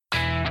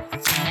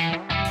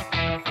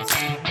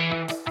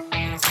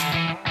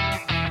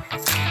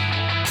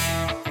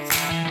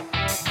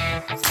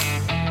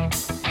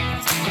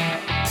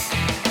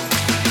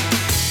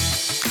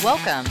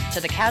Welcome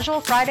to the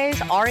Casual Fridays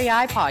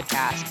REI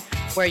podcast,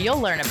 where you'll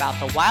learn about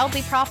the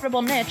wildly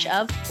profitable niche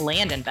of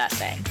land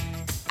investing.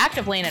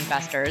 Active land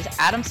investors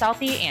Adam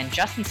Southey and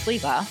Justin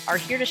Sleva are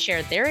here to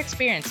share their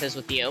experiences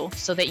with you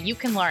so that you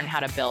can learn how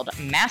to build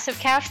massive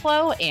cash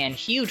flow and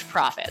huge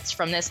profits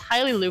from this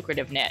highly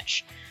lucrative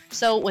niche.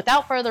 So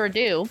without further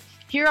ado,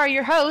 here are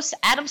your hosts,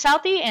 Adam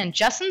Southey and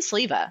Justin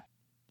Sleva.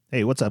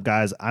 Hey, what's up,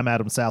 guys? I'm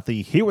Adam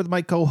Southey here with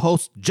my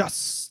co-host,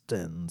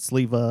 Justin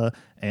Sleva,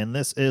 and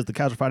this is the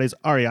Casual Fridays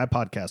REI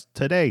podcast.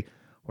 Today,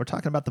 we're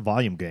talking about the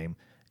volume game.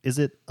 Is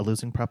it a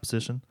losing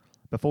proposition?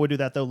 Before we do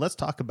that, though, let's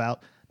talk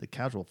about the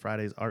Casual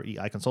Fridays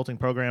REI consulting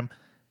program.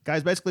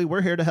 Guys, basically,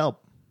 we're here to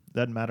help.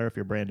 Doesn't matter if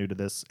you're brand new to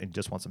this and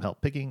just want some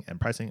help picking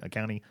and pricing,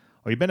 accounting,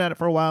 or you've been at it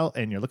for a while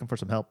and you're looking for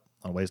some help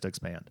on ways to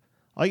expand.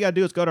 All you got to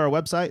do is go to our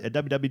website at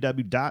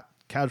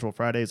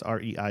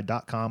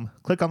www.casualfridaysrei.com,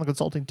 click on the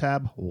consulting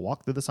tab,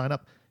 walk through the sign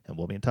up, and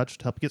we'll be in touch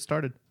to help you get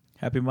started.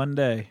 Happy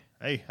Monday.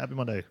 Hey, happy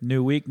Monday.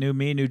 New week, new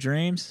me, new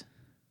dreams.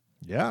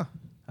 Yeah.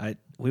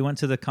 We went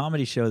to the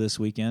comedy show this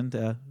weekend.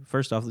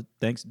 First off,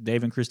 thanks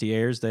Dave and Christy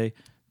Ayers. They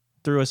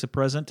threw us a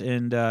present,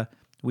 and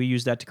we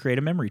used that to create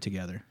a memory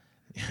together.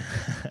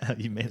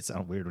 You made it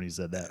sound weird when you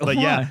said that. But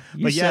Why? yeah,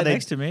 you sat they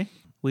next to me.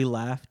 We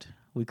laughed.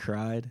 We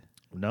cried.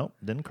 No,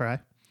 didn't cry.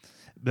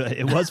 But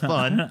it was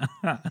fun.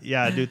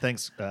 Yeah, I do.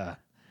 Thanks,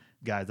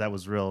 guys. That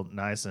was real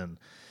nice, and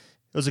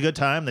it was a good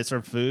time. They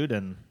served food,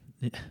 and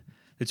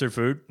They served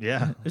food.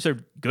 yeah, They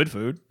served good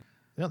food.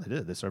 yeah, they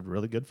did. They served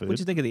really good food. What'd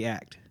you think of the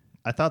act?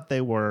 I thought they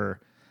were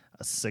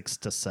a 6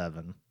 to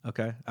 7.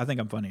 Okay, I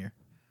think I'm funnier.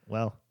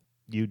 Well,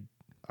 you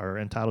are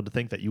entitled to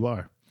think that you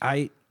are.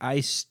 I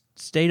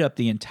stayed up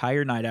the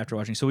entire night after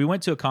watching. So we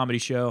went to a comedy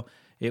show.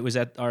 It was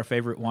at our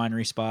favorite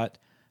winery spot,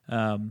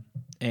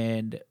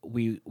 and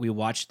we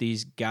watched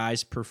these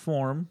guys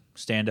perform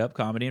stand-up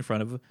comedy in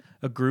front of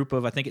a group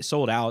of, I think it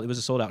sold out. It was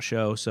a sold-out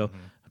show, so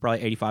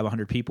probably 85,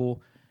 100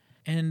 people.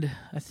 And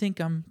I think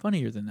I'm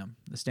funnier than them,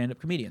 the stand-up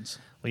comedians.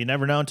 Well, you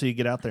never know until you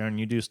get out there and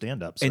you do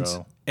stand-up.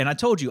 So And I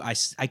told you, I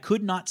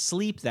could not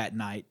sleep that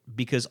night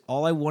because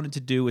all I wanted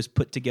to do was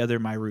put together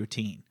my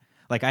routine.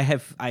 Like I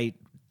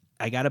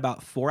got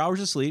about 4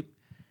 hours of sleep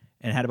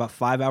and had about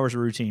 5 hours of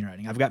routine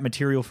writing. I've got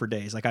material for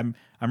days. Like I'm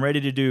ready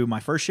to do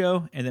my first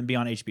show and then be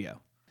on HBO.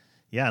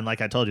 yeah, and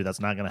like I told you, that's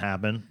not going to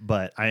happen.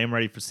 But I am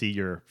ready to see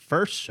your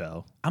first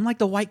show. I'm like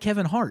the white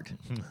Kevin Hart,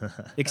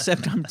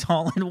 except I'm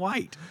tall and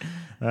white.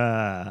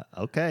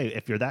 Okay,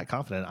 if you're that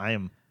confident, I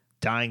am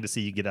dying to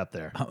see you get up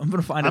there. I'm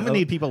going to find I'm going to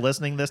need people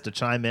listening to this to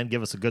chime in,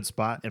 give us a good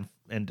spot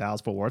in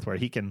Dallas-Fort Worth where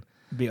he can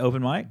be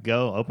open mic.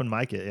 go open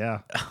mic it, yeah.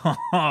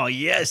 Oh,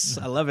 yes.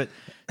 I love it.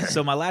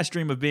 So my last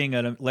dream of being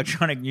an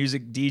electronic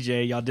music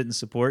DJ, y'all didn't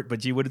support,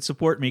 but you would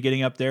support me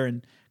getting up there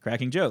and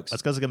cracking jokes.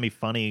 That's because it's going to be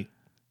funny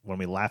when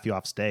we laugh you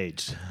off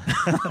stage.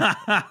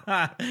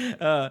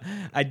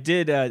 I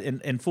did,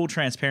 in full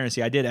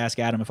transparency, I did ask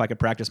Adam if I could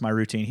practice my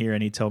routine here,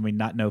 and he told me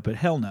not no, but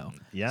hell no.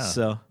 Yeah.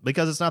 So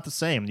because it's not the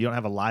same. You don't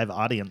have a live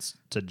audience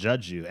to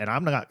judge you. And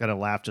I'm not going to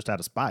laugh just out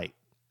of spite.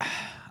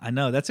 I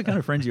know that's the kind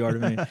of friend you are to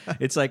me.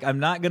 It's like I'm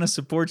not going to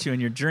support you in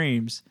your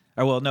dreams.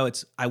 Or well, no,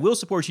 I will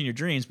support you in your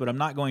dreams, but I'm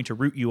not going to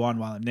root you on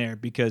while I'm there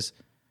because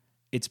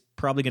it's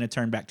probably going to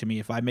turn back to me.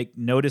 If I make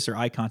notice or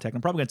eye contact,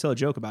 I'm probably going to tell a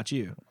joke about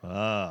you.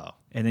 Oh.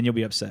 And then you'll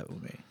be upset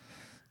with me.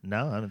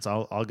 No, and it's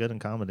all good in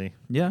comedy.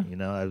 Yeah. You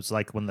know, it was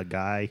like when the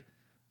guy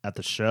at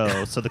the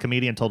show, so the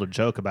comedian told a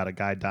joke about a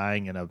guy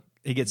dying in a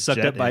He gets sucked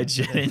up by a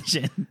jet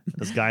engine.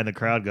 This guy in the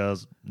crowd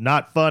goes,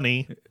 "Not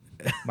funny.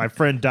 My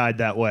friend died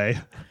that way."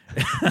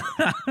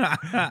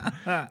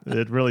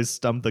 It really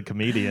stumped the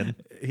comedian.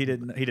 He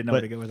didn't know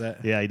where to go with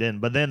that. Yeah, he didn't.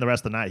 But then the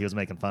rest of the night, he was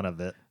making fun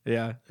of it.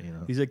 Yeah. You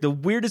know. He's like, the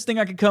weirdest thing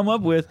I could come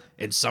up with,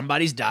 and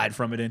somebody's died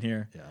from it in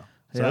here. Yeah.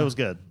 So Yeah. it was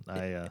good.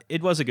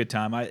 It was a good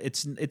time.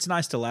 It's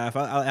nice to laugh.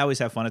 I always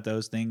have fun at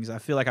those things. I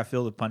feel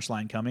the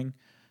punchline coming.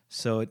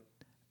 So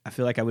I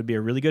feel like I would be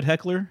a really good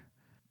heckler,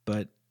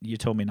 but you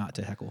told me not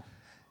to heckle.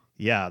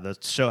 Yeah, the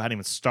show hadn't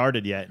even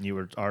started yet, and you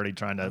were already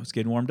trying I to. was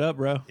getting warmed up,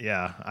 bro.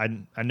 Yeah,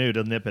 I knew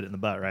to nip it in the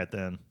butt right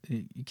then.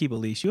 You keep a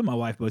leash. You and my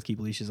wife both keep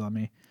leashes on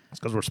me. It's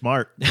because we're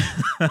smart.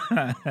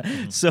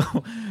 So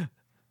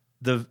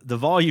the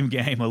volume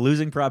game, a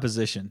losing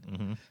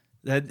proposition.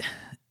 That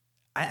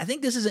I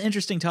think this is an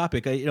interesting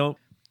topic.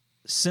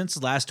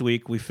 Since last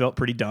week, we felt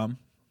pretty dumb.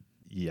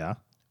 Yeah.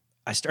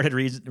 I started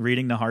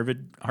reading the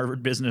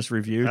Harvard Business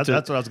Review. That's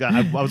what I was going.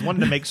 I was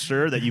wanting to make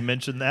sure that you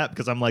mentioned that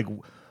because I'm like,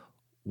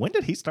 when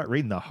did he start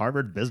reading the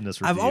Harvard Business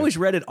Review? I've always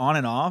read it on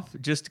and off,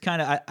 just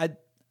kind of.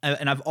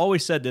 And I've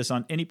always said this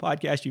on any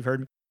podcast you've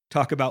heard me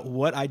talk about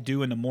what I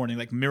do in the morning,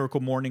 like miracle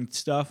morning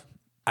stuff.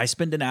 I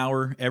spend an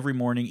hour every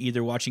morning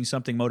either watching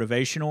something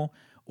motivational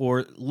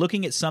or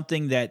looking at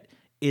something that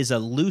is a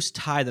loose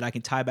tie that I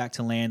can tie back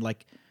to land,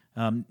 like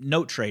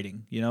note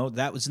trading. You know,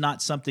 that was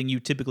not something you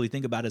typically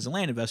think about as a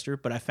land investor,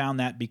 but I found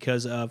that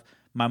because of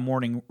my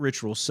morning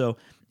rituals. So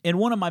in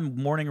one of my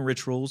morning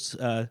rituals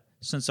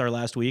since our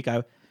last week,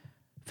 I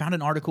found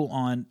an article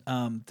on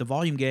the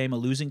volume game, a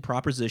losing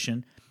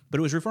proposition, but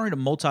it was referring to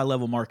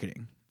multi-level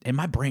marketing. And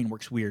my brain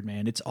works weird,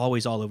 man. It's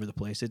always all over the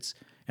place.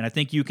 And and I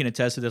think you can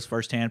attest to this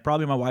firsthand,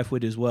 probably my wife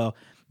would as well,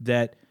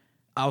 that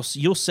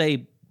you'll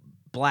say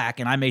black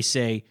and I may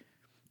say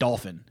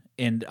dolphin,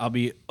 and I'll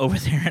be over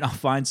there and I'll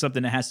find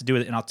something that has to do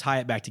with it and I'll tie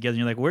it back together. And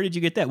you're like, where did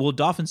you get that? Well,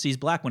 dolphin sees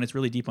black when it's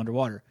really deep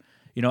underwater,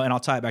 and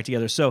I'll tie it back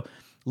together. So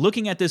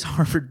looking at this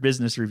Harvard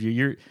Business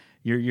Review,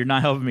 you're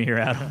not helping me here,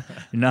 Adam.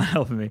 You're not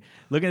helping me.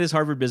 Looking at this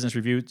Harvard Business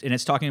Review, and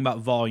it's talking about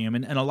volume.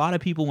 And a lot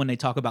of people, when they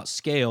talk about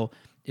scale,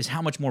 is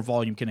how much more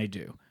volume can I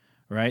do,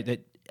 right?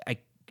 That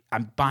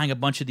I'm buying a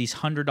bunch of these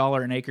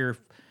 $100 an acre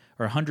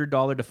or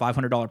 $100 to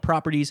 $500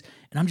 properties,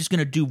 and I'm just going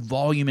to do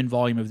volume and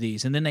volume of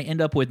these. And then they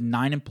end up with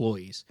 9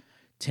 employees,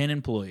 10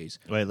 employees.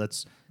 Wait, do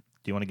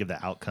you want to give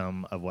the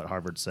outcome of what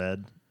Harvard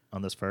said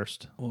on this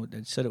first? Well,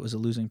 it said it was a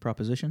losing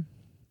proposition.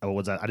 Oh,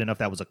 was that? I didn't know if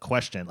that was a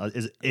question.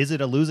 Is it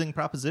a losing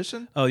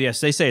proposition? Oh, yes,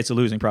 they say it's a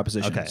losing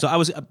proposition. Okay. So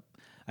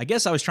I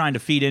guess I was trying to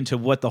feed into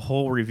what the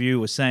whole review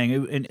was saying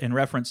in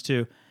reference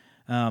to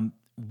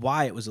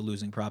why it was a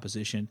losing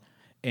proposition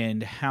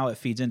and how it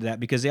feeds into that.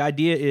 Because the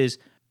idea is,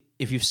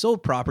 if you've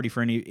sold property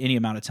for any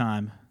amount of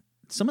time,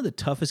 some of the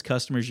toughest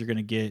customers you're going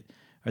to get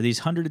are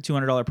these $100 to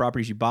 $200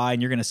 properties you buy,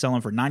 and you're going to sell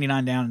them for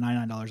 $99 down and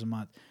 $99 a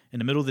month in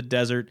the middle of the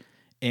desert.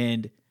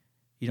 And,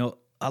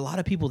 a lot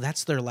of people,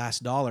 that's their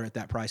last dollar at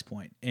that price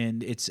point.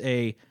 And it's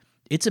a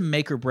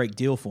make or break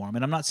deal for them.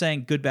 And I'm not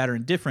saying good, bad, or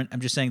indifferent. I'm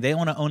just saying they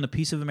want to own the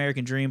piece of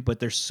American dream, but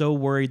they're so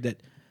worried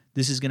that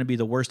this is going to be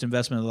the worst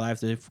investment of their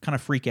life. They kind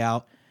of freak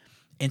out.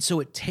 And so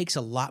it takes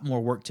a lot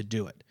more work to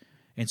do it.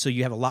 And so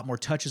you have a lot more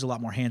touches, a lot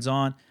more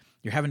hands-on.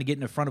 You're having to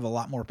get in front of a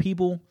lot more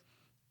people.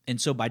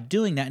 And so by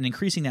doing that and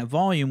increasing that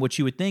volume, what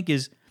you would think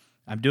is,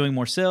 I'm doing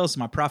more sales, so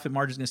my profit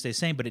margin is going to stay the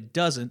same, but it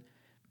doesn't,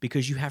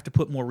 because you have to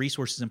put more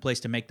resources in place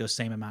to make those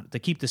same amount, to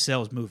keep the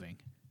sales moving.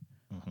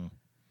 Mm-hmm.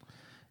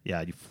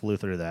 Yeah, you flew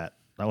through that.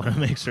 I want to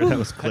make sure that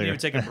was clear. I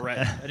didn't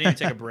even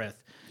take a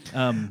breath.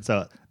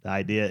 So the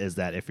idea is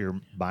that if you're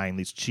buying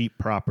these cheap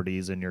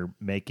properties and you're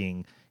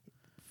making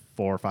 $400,000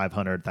 or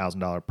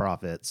 $500,000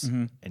 profits,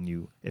 mm-hmm.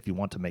 and if you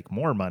want to make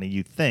more money,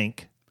 you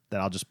think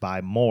that I'll just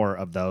buy more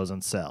of those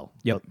and sell.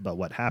 Yep. But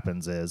what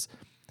happens is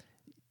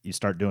you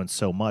start doing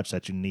so much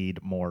that you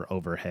need more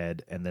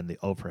overhead, and then the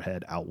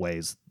overhead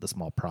outweighs the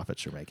small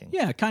profits you're making.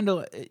 Yeah, kind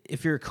of.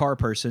 If you're a car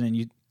person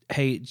and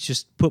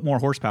just put more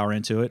horsepower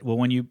into it. Well,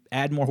 when you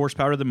add more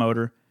horsepower to the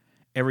motor,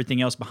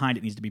 everything else behind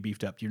it needs to be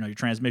beefed up. Your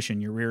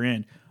transmission, your rear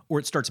end, or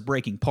it starts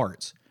breaking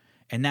parts.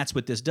 And that's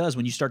what this does.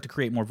 When you start to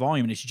create more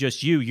volume and it's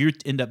just you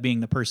end up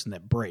being the person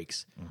that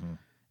breaks. Mm-hmm.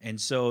 And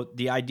so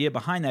the idea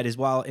behind that is,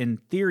 while in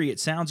theory it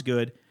sounds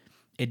good,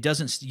 it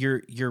doesn't.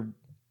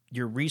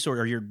 Your resource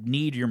or your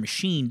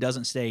machine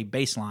doesn't stay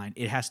baseline.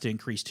 It has to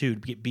increase too to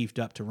get beefed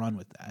up to run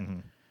with that. Mm-hmm.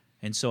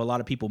 And so a lot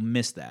of people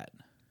miss that.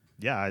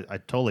 Yeah, I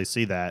totally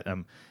see that.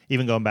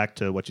 Even going back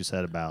to what you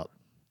said about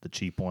the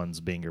cheap ones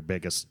being your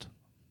biggest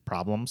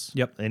problems.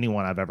 Yep.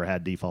 Anyone I've ever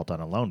had default on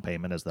a loan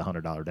payment is the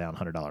 $100 down,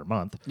 $100 a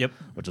month. Yep.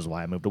 Which is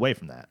why I moved away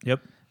from that. Yep.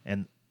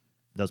 And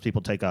those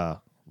people take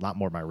a lot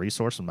more of my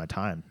resource and my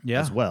time Yeah.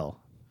 as well.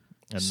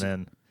 And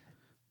then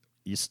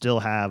you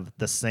still have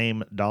the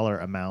same dollar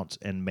amount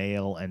in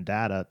mail and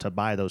data to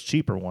buy those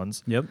cheaper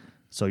ones. Yep.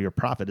 So your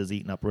profit is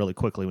eaten up really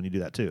quickly when you do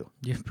that too.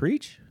 You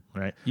preach.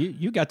 Right?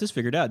 You got this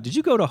figured out. Did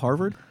you go to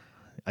Harvard?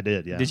 I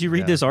did, yeah. Did you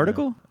read this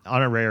article? Yeah.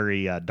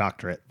 Honorary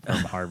doctorate from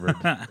Harvard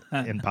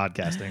in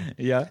podcasting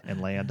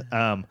and land.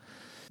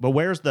 But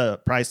where's the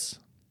price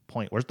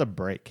point? Where's the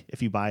break?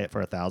 If you buy it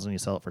for $1,000, you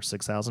sell it for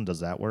 $6,000,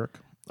 does that work?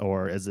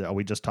 Or are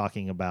we just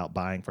talking about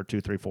buying for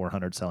 $200, $300,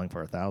 $400, selling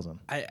for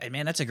 $1,000?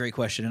 Man, that's a great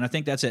question, and I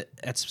think that's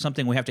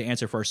something we have to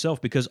answer for ourselves,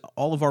 because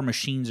all of our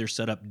machines are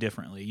set up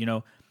differently.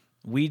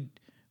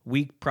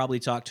 We probably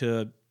talk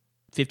to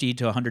 50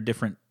 to 100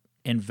 different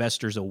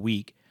investors a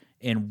week,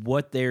 and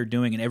what they're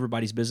doing in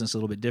everybody's business is a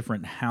little bit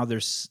different. How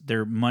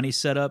their money's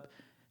set up.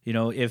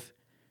 If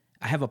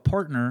I have a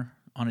partner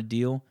on a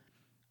deal,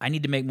 I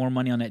need to make more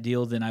money on that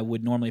deal than I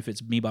would normally if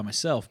it's me by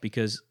myself,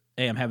 because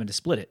I'm having to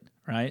split it,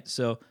 right?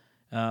 So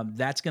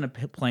that's going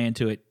to play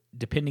into it,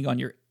 depending on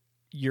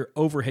your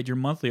overhead, your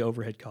monthly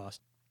overhead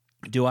cost.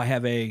 Do I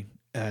have a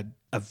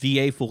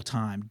VA full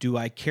time? Do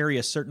I carry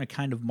a certain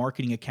kind of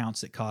marketing accounts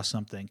that cost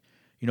something?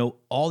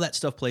 All that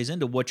stuff plays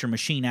into what your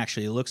machine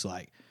actually looks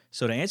like.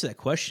 So to answer that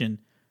question,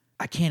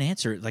 I can't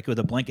answer it like with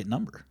a blanket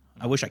number.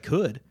 I wish I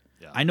could.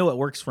 Yeah. I know it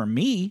works for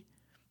me,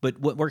 but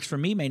what works for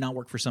me may not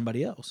work for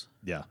somebody else.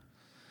 Yeah.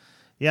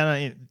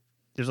 Yeah.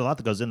 There's a lot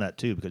that goes in that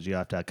too, because you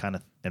have to kind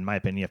of, in my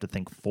opinion, you have to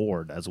think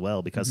forward as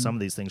well, because some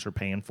of these things you're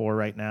paying for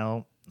right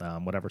now,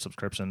 whatever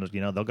subscription,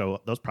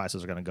 those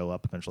prices are going to go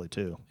up eventually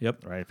too.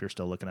 Yep. Right. If you're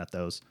still looking at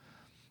those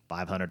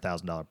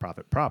 $500,000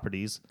 profit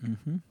properties,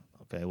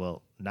 okay,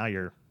 well, now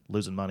you're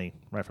losing money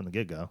right from the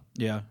get-go.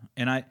 Yeah.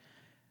 And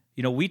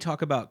we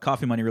talk about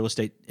coffee money real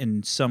estate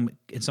in some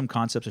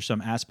concepts or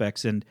some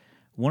aspects, and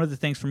one of the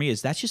things for me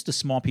is that's just a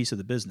small piece of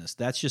the business.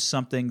 That's just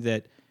something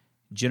that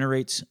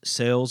generates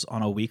sales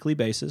on a weekly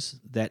basis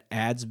that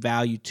adds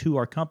value to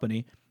our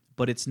company,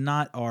 but it's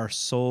not our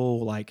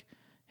sole, like,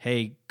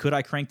 hey, could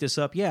I crank this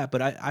up? Yeah,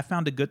 but I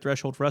found a good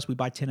threshold for us. We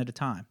buy 10 at a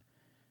time.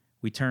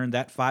 We turn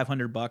that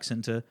 $500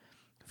 into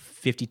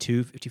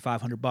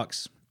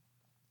 $5,500.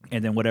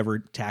 And then whatever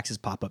taxes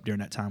pop up during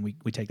that time,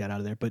 we take that out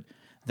of there. But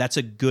that's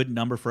a good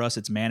number for us.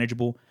 It's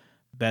manageable.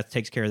 Beth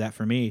takes care of that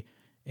for me.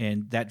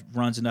 And that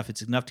runs enough.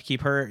 It's enough to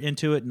keep her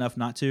into it, enough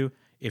not to.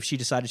 If she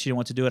decided she didn't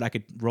want to do it, I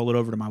could roll it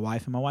over to my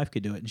wife, and my wife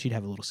could do it, and she'd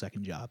have a little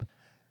second job.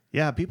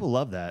 Yeah, people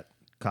love that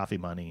coffee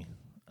money.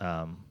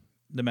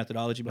 The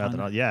methodology behind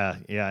it. Yeah.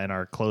 In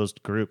our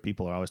closed group,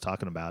 people are always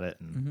talking about it,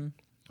 and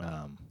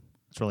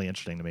it's really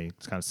interesting to me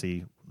to kind of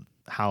see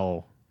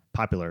how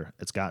popular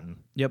it's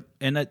gotten. Yep,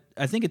 and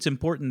I think it's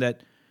important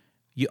that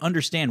you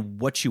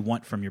understand what you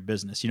want from your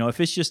business. If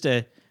it's just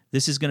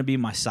this is going to be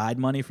my side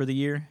money for the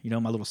year,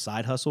 my little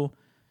side hustle,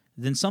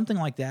 then something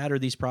like that or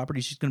these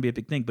properties is just going to be a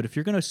big thing. But if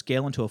you're going to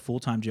scale into a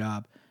full-time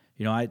job,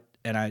 I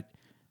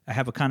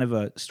have a kind of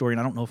a story,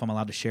 and I don't know if I'm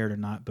allowed to share it or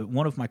not, but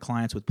one of my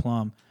clients with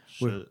Plum...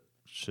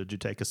 Should you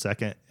take a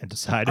second and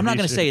decide? I'm not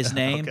going to say his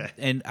name, okay.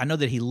 And I know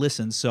that he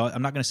listens, so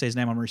I'm not going to say his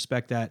name. I'm going to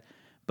respect that.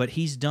 But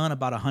he's done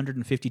about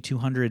 150,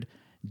 200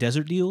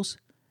 desert deals,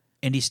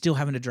 and he's still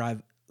having to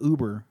drive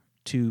Uber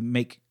to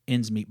make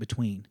ends meet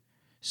between.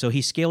 So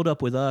he scaled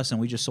up with us, and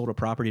we just sold a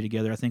property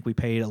together. I think we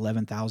paid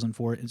 $11,000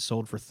 for it. It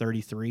sold for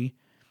 $33,000,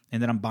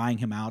 and then I'm buying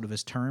him out of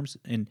his terms.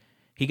 And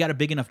he got a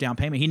big enough down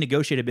payment. He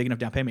negotiated a big enough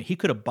down payment. He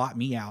could have bought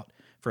me out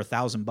for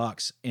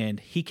 $1,000, and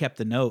he kept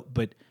the note,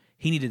 but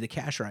he needed the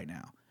cash right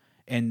now.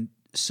 And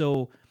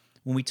so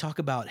when we talk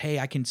about, hey,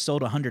 I can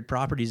sold 100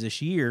 properties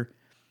this year,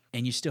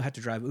 and you still have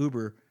to drive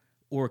Uber,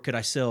 or could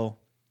I sell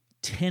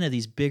 10 of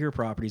these bigger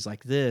properties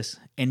like this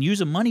and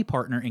use a money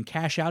partner and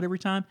cash out every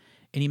time,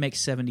 and he makes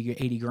 70,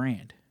 80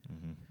 grand.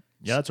 Mm-hmm.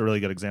 Yeah, that's a really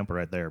good example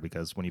right there,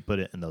 because when you put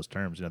it in those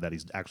terms, that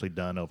he's actually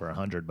done over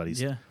 100, but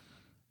he's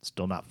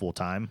still not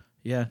full-time.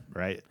 Yeah.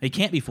 Right? He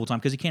can't be full-time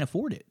because he can't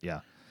afford it.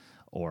 Yeah.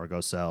 Or go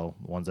sell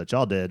ones that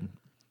y'all did and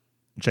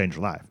change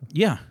your life.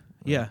 Yeah.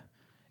 Yeah.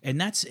 And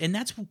that's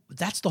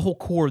the whole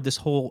core of this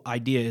whole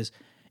idea is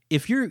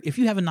if you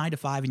have a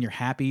 9-to-5 and you're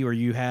happy, or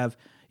you have,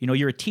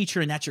 you're a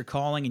teacher and that's your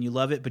calling and you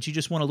love it, but you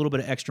just want a little bit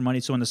of extra money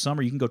so in the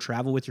summer you can go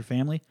travel with your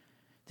family,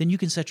 then you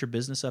can set your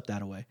business up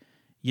that way.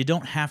 You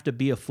don't have to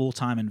be a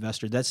full-time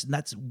investor.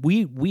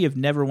 We have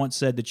never once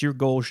said that your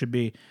goal should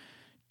be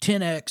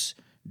 10x,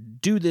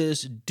 do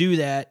this, do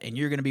that, and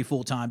you're going to be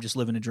full-time just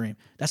living a dream.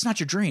 That's not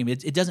your dream.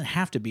 It doesn't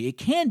have to be. It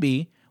can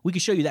be. We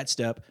can show you that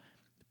step,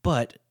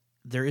 but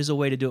there is a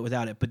way to do it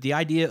without it. But the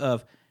idea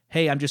of,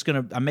 hey, I'm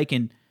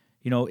making,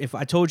 if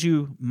I told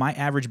you my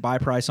average buy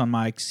price on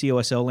my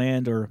COSL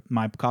land or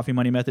my coffee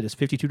money method is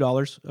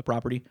 $52 a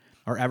property,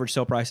 our average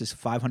sale price is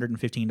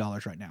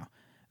 $515 right now.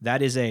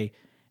 That is a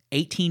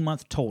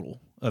 18-month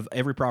total of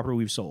every property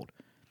we've sold.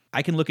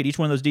 I can look at each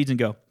one of those deeds and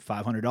go,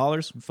 $500,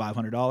 $500,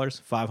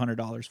 $500,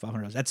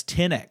 $500. That's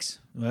 10x.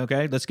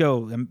 Okay, let's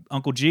go.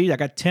 Uncle G, I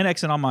got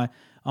 10x on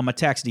my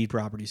tax deed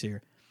properties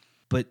here.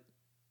 But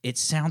it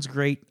sounds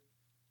great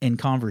in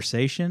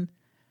conversation,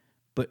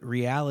 but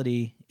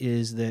reality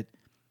is that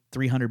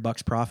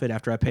 $300 profit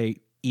after I pay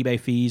eBay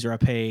fees or I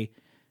pay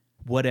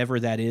whatever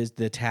that is,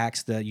 the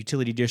tax, the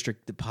utility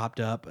district that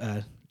popped up,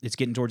 it's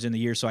getting towards the end of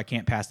the year, so I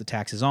can't pass the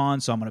taxes on,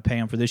 so I'm going to pay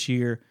them for this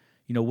year.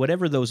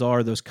 Whatever those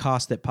are, those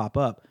costs that pop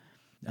up,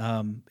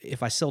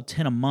 if I sell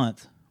 10 a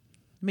month,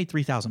 I made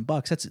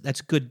 $3,000. That's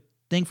a good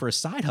thing for a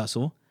side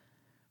hustle,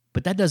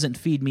 but that doesn't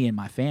feed me and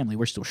my family.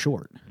 We're still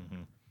short.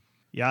 Mm-hmm.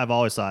 Yeah, I've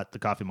always thought the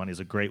coffee money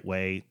is a great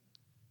way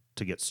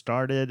to get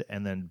started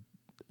and then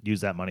use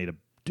that money to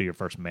do your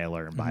first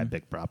mailer and buy a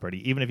big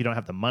property. Even if you don't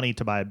have the money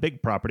to buy a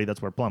big property, that's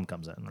where Plum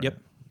comes in. Right?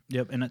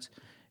 Yep. And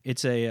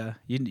it's a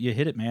you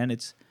hit it, man.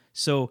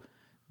 So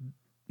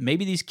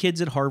maybe these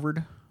kids at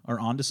Harvard are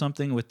onto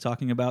something with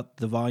talking about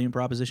the volume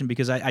proposition,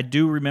 because I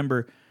do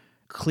remember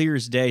clear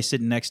as day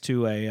sitting next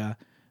to a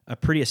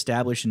pretty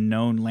established and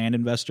known land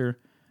investor.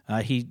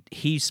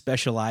 He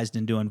specialized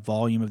in doing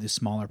volume of the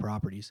smaller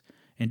properties,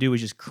 and dude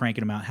was just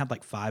cranking them out. Had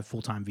like 5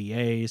 full-time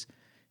VAs.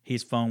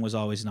 His phone was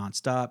always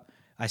nonstop.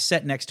 I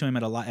sat next to him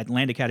at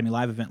Land Academy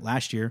Live event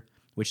last year,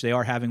 which they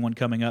are having one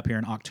coming up here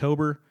in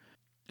October.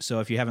 So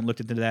if you haven't looked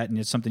into that and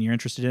it's something you're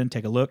interested in,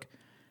 take a look.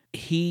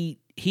 He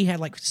had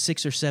like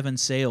 6 or 7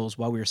 sales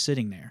while we were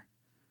sitting there.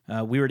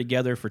 We were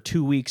together for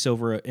 2 weeks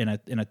in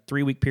a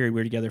 3-week period. We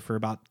were together for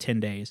about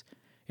 10 days,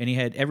 and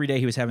every day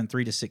he was having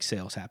 3 to 6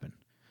 sales happen.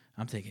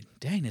 I'm thinking,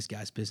 dang, this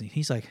guy's busy.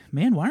 He's like,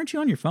 man, why aren't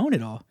you on your phone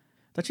at all?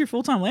 I thought you're a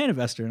full-time land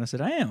investor. And I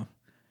said, I am.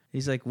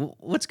 He's like, well,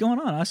 what's going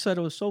on? I said,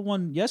 I sold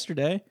one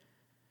yesterday,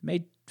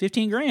 made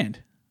 $15,000.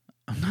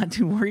 I'm not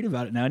too worried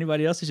about it now.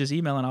 Anybody else is just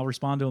emailing, I'll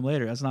respond to them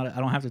later. I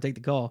don't have to take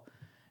the call.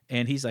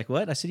 And he's like,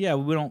 what? I said, yeah,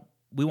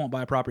 we won't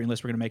buy a property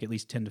unless we're going to make at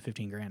least 10 to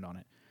 15 grand on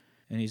it.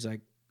 And he's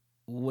like,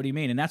 what do you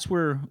mean? And that's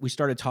where we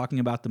started talking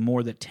about the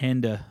more that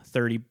 10 to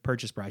 30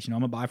 purchase price. I'm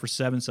going to buy for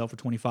 7, sell for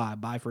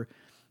 25, buy for,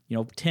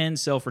 10,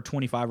 sell for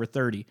 25 or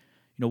 30,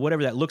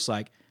 whatever that looks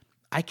like.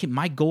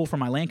 My goal for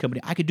my land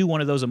company, I could do one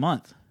of those a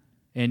month.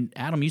 And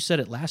Adam, you said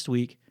it last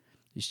week.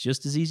 It's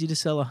just as easy to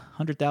sell a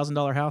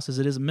 $100,000 house as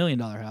it is $1 million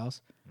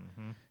house.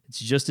 Mm-hmm. It's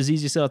just as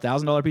easy to sell a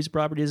 $1,000 piece of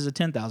property as a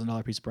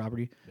 $10,000 piece of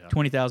property, yeah.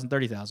 $20,000,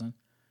 $30,000.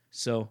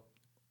 So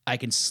I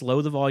can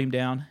slow the volume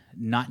down,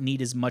 not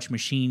need as much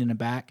machine in the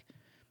back,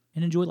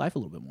 and enjoy life a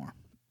little bit more.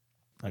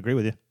 I agree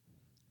with you.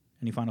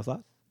 Any final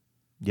thoughts?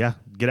 Yeah,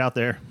 get out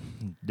there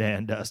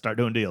and start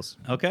doing deals.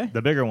 Okay.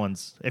 The bigger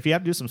ones. If you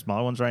have to do some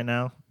smaller ones right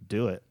now,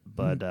 do it.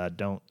 But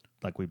don't,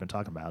 like we've been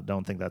talking about,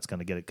 don't think that's going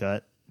to get it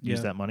cut. Use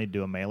Yeah. that money,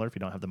 do a mailer. If you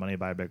don't have the money to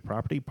buy a big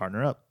property,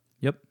 partner up.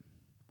 Yep.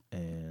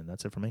 And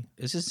that's it for me.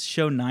 This is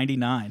show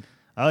 99.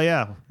 Oh,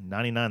 yeah.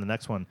 99. The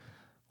next one,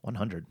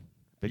 100.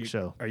 Big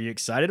show. Are you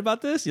excited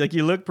about this? Like,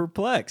 you look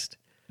perplexed.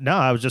 No,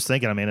 I was just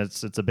thinking, I mean,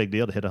 it's a big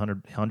deal to hit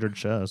 100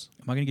 shows.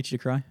 Am I going to get you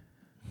to cry?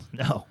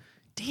 No.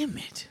 Damn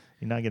it.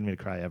 You're not getting me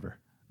to cry ever.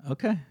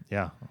 Okay.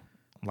 Yeah.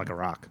 I'm like a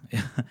rock.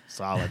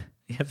 Solid.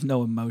 You have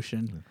no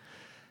emotion.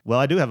 Well,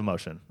 I do have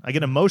emotion. I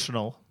get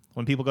emotional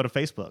when people go to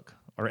Facebook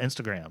or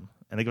Instagram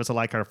and they give us a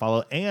like or a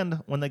follow,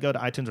 and when they go to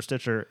iTunes or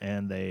Stitcher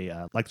and they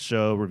like the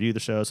show, review the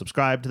show,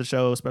 subscribe to the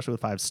show, especially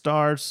with 5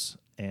 stars.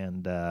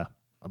 And I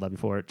love you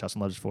for it.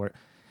 Justin loves you for it.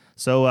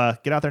 So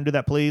get out there and do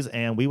that, please.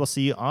 And we will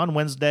see you on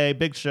Wednesday.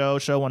 Big show,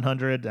 show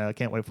 100.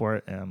 Can't wait for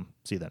it.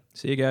 See you then.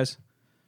 See you guys.